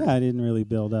mattered. Yeah, it didn't really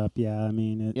build up. Yeah, I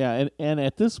mean, Yeah, and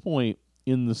at this point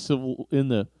I'm going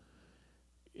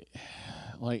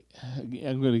to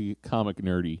get comic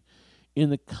nerdy. In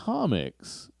the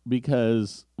comics,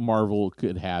 because Marvel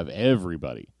could have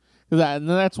everybody.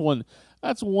 That's one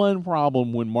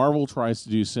problem when Marvel tries to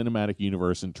do cinematic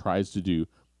universe and tries to do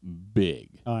big.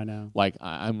 Oh, I know. Like,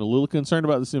 I'm a little concerned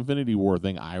about this Infinity War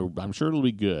thing. I'm sure it'll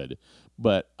be good,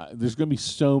 but there's going to be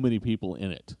so many people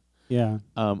in it. Yeah.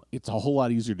 It's a whole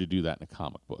lot easier to do that in a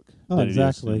comic book. Oh, than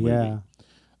exactly. It is in a movie.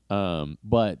 Yeah.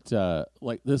 But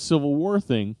like the Civil War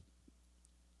thing,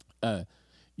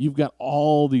 you've got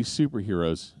all these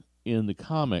superheroes in the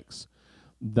comics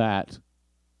that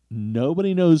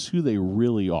nobody knows who they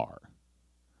really are.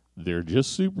 They're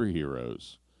just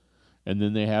superheroes. And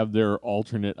then they have their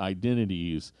alternate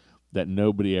identities that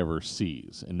nobody ever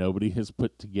sees and nobody has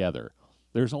put together.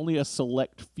 There's only a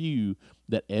select few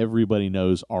that everybody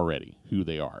knows already who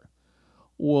they are.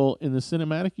 Well, in the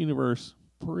cinematic universe,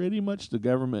 pretty much the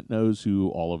government knows who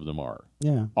all of them are.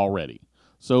 Yeah. Already.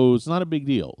 So it's not a big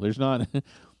deal. There's not,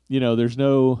 there's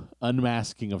no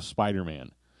unmasking of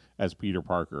Spider-Man as Peter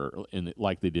Parker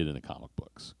like they did in the comic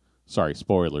books. Sorry,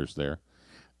 spoilers there.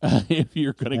 If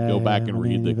you're going to go back and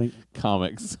read the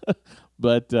comics.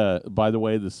 But by the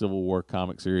way, the Civil War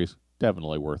comic series,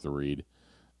 definitely worth a read.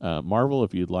 Marvel,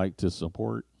 if you'd like to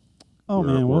support,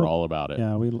 we're all about it.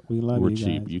 Yeah, we love you. We're guys.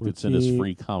 cheap. You could send us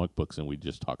free comic books and we'd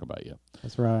just talk about you.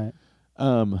 That's right.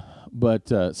 I'm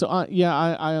with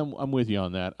you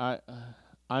on that.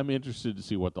 I'm interested to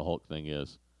see what the Hulk thing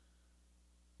is.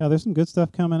 Yeah, there's some good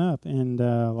stuff coming up, and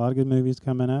a lot of good movies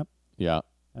coming up. Yeah,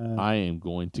 I am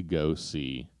going to go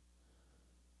see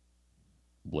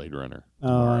Blade Runner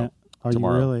tomorrow. Are you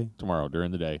really? Tomorrow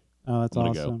during the day. Oh, that's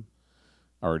awesome. Go.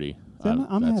 Already. See, I'm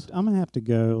gonna have to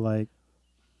go,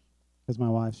 because my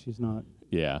wife, she's not.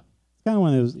 Yeah. It's kind of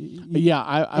one of those.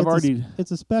 I've already.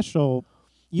 It's a special.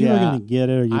 You're going to get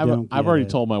it or you don't. I've already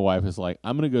told my wife, it's like,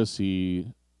 I'm going to go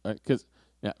see, because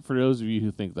for those of you who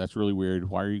think that's really weird,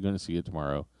 why are you going to see it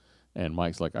tomorrow? And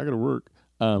Mike's like, I got to work.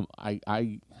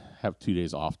 I have 2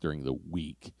 days off during the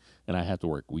week, and I have to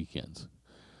work weekends.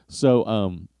 So,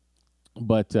 so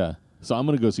I'm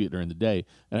going to go see it during the day.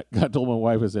 And I told my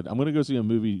wife, I said, I'm going to go see a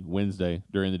movie Wednesday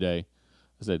during the day.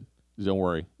 I said, don't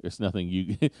worry, it's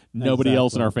nothing. Nobody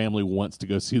else in our family wants to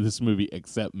go see this movie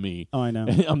except me. Oh, I know.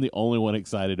 I'm the only one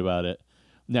excited about it.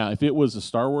 Now, if it was a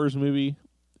Star Wars movie,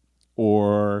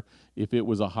 or if it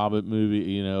was a Hobbit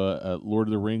movie, a Lord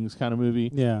of the Rings kind of movie,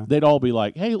 they'd all be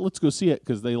like, "Hey, let's go see it,"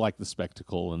 because they like the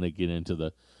spectacle and they get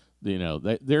into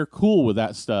they're cool with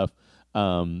that stuff.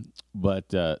 But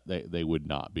they would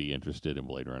not be interested in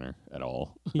Blade Runner at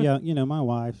all. Yeah, my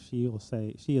wife, she will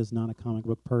say she is not a comic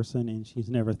book person, and she's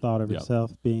never thought of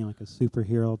herself being like a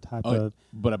superhero type of.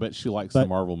 But I bet she likes the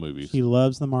Marvel movies. She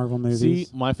loves the Marvel movies. See,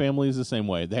 my family is the same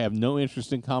way. They have no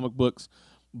interest in comic books,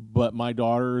 but my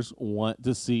daughters want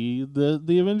to see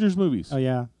the Avengers movies. Oh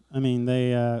yeah, I mean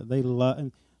they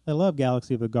love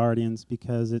Galaxy of the Guardians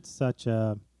because it's such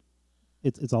a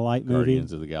it's a light movie.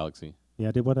 Guardians of the Galaxy. Yeah,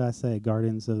 what did I say?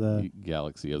 Guardians of the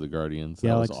Galaxy of the Guardians.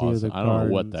 Galaxy that was awesome. of the I don't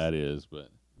know what that is, but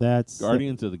that's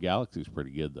Guardians of the Galaxy is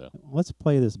pretty good though. Let's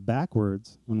play this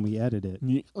backwards when we edit it,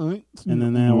 and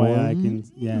then that way I can.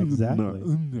 Yeah,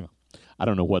 exactly. I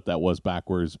don't know what that was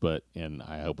backwards, and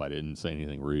I hope I didn't say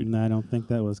anything rude. No, I don't think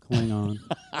that was Klingon.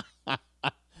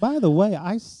 By the way,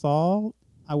 I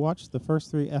watched the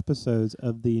first 3 episodes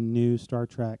of the new Star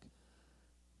Trek.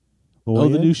 Voyage? Oh,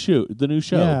 the new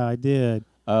show. Yeah, I did.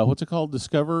 What's it called?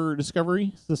 Discovery.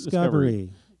 Discovery.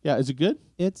 Yeah, is it good?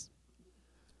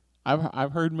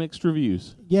 I've heard mixed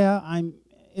reviews. Yeah,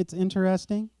 it's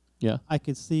interesting. Yeah, I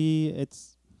could see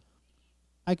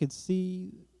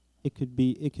it could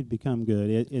become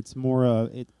good. It's more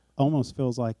it almost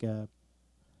feels like a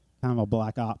kind of a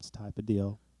Black Ops type of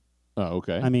deal. Oh,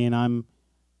 okay. I mean, I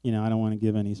don't want to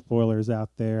give any spoilers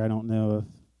out there. I don't know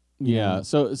if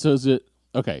So is it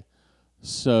Okay.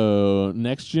 So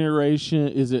Next Generation,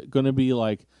 is it going to be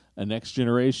like a Next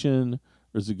Generation,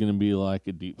 or is it going to be like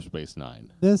a Deep Space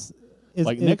Nine? This is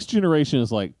Like Next Generation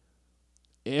is like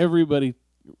everybody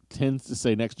tends to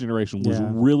say Next Generation was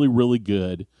really, really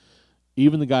good.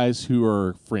 Even the guys who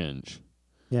are fringe.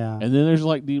 Yeah. And then there's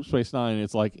like Deep Space Nine.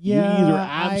 It's like you either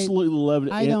absolutely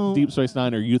loved Deep Space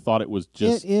Nine or you thought it was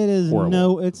just it is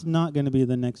horrible. it's not going to be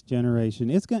the Next Generation.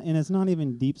 And it's not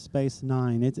even Deep Space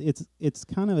Nine. It's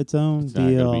kind of its own It's deal.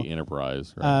 not going to be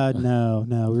Enterprise, right? No,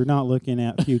 we're not looking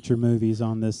at future movies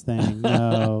on this thing.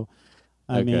 No.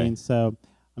 I mean,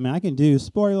 I can do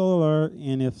spoiler alert,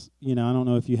 and if I don't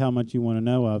know how much you want to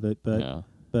know of it, but Yeah.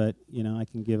 but I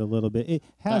can give a little bit. It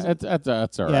has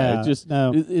That's all right. Yeah, It just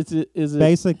no. is it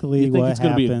basically you think what it's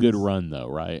going to be a good happens- run though,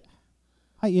 right?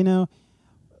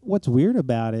 What's weird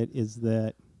about it is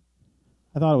that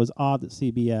I thought it was odd that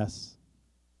CBS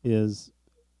is,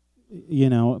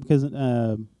 because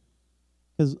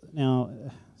now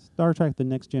Star Trek: The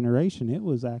Next Generation, it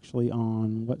was actually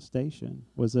on what station?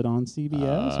 Was it on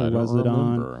CBS I or don't was it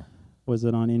on? remember. Was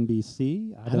it on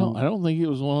NBC? I don't think it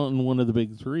was one of the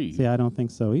big three. See, I don't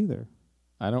think so either.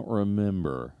 I don't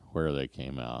remember where they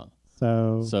came out.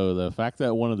 So the fact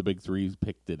that one of the big threes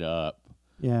picked it up,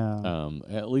 yeah,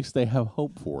 at least they have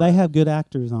hope for they it. have good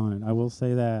actors on it. I will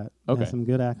say that. They have Okay. some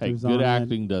good Hey, actors on good it.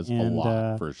 acting does a and,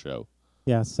 lot for a show.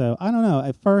 Yeah, so I don't know.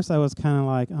 At first, I was kind of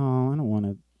like, oh, I don't want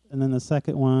to. And then the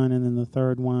second one, and then the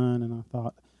third one, and I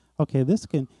thought, okay, this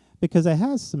can, because it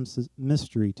has some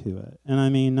mystery to it. And I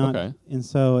mean, not, Okay. and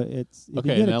so it's, if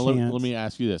Okay, you get now a chance, let me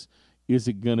ask you this. Is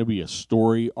it going to be a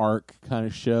story arc kind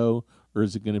of show, or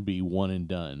is it going to be one and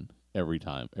done every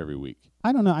week?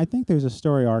 I don't know. I think there's a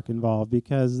story arc involved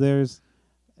because there's,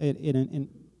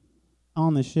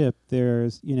 on the ship,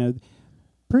 there's,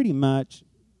 pretty much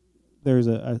there's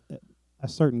a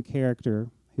certain character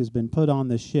who's been put on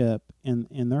the ship, and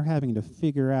they're having to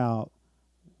figure out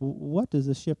what does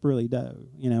the ship really do?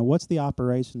 What's the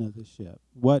operation of the ship?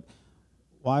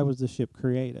 Why was the ship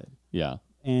created? Yeah.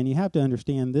 And you have to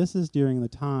understand this is during the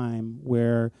time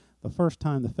where the first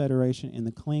time the Federation and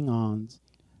the Klingons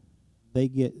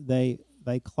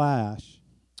they clash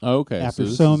Okay. after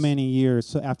this so is- many years.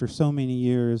 So after so many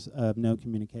years of no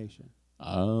communication.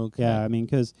 Okay. Yeah, I mean,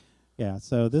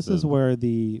 so this is where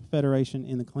the Federation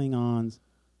and the Klingons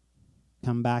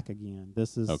come back again.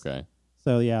 This is Okay.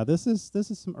 So yeah, this is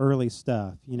some early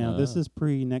stuff. This Ah. is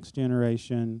pre-Next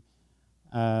Generation,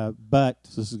 but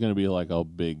So this is going to be like a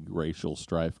big racial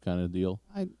strife kind of deal.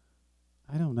 I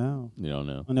don't know. You don't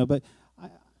know. I know, but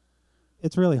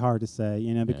it's really hard to say.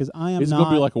 Because I am It's not. going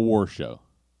to be like a war show,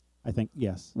 I think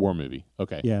yes. war movie.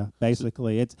 Okay. Yeah,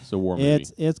 basically, it's war movie.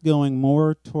 it's going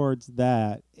more towards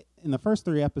that. In the first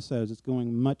 3 episodes, it's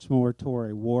going much more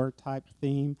toward a war type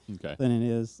theme Okay. than it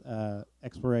is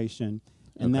exploration,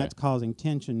 and Okay. that's causing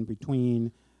tension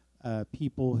between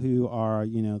people who are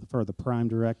for the Prime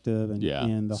Directive and Yeah.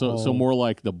 and the So whole, more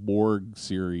like the Borg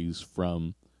series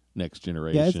from Next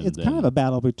Generation. yeah, it's kind of a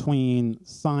battle between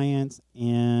science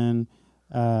and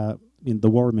the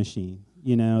war machine.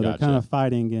 They're Gotcha. kind of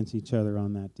fighting against each other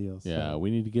on that deal. So. Yeah,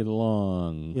 we need to get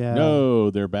along. Yeah.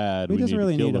 No, they're bad. we just need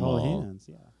really to kill need to them hold all. hands.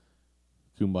 Yeah.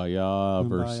 Kumbaya Kumbaya.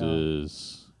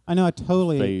 versus. I know. I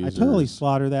totally Phasers.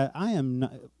 slaughter that. I am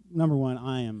not, number one.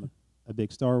 I am a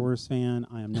big Star Wars fan.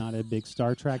 I am not a big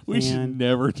Star Trek We should fan.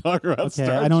 never talk about Okay,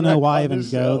 Star I don't know Trek why I on even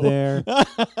this go show. there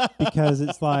because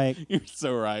it's like, You're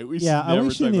so right. We yeah, should never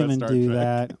we shouldn't talk about even Star do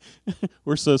Trek. that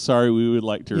We're so sorry. We would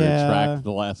like to Yeah. retract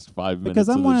the last 5 minutes because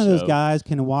I'm of one the of those show. guys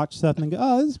can watch something and go,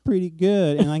 oh, this is pretty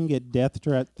good, and I can get death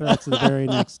threats the very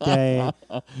next day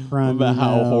from about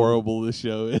how you know, horrible the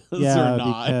show is Yeah, or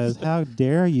not. because how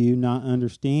dare you not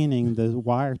understanding the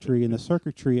wire tree and the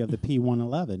circuitry of the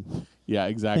P111? Yeah,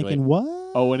 exactly. Thinking what?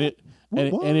 Oh, and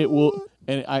it will, What?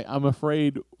 and I'm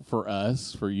afraid for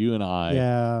us, for you and I,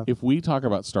 Yeah. if we talk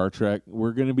about Star Trek,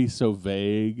 we're going to be so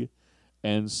vague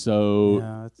and so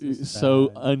Yeah, it's just so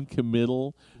bad.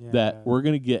 uncommittal that Yeah. we're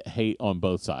going to get hate on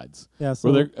both sides. Yeah,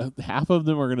 so Where half of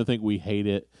them are going to think we hate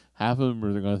it, half of them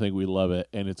are going to think we love it,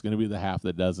 and it's going to be the half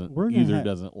that doesn't We're gonna either ha-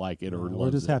 doesn't like it or we'll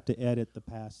loves just it. have to edit the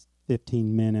past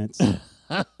 15 minutes.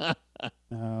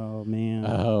 Oh man,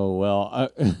 Oh well,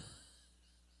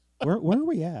 where are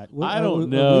we at? I don't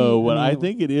know, but I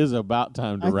think it is about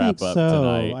time to wrap up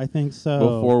tonight I think so.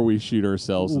 before we shoot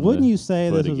ourselves. in Wouldn't the you say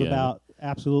this foot was again. about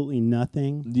absolutely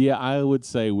nothing? Yeah, I would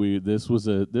say this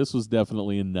was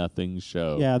definitely a nothing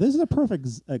show. Yeah, this is a perfect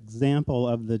example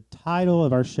of the title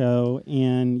of our show,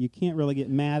 and you can't really get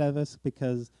mad at us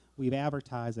because we've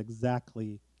advertised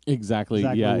exactly Exactly.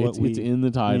 exactly Yeah, what it's we- in the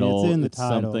title. in the it's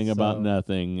title, something about so-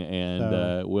 nothing, and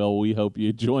so- well, we hope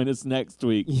you join us next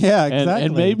week. Yeah, exactly.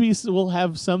 And maybe we'll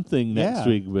have something next Yeah.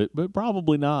 week, but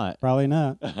probably not. Probably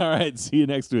not. All right, see you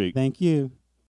next week. Thank you.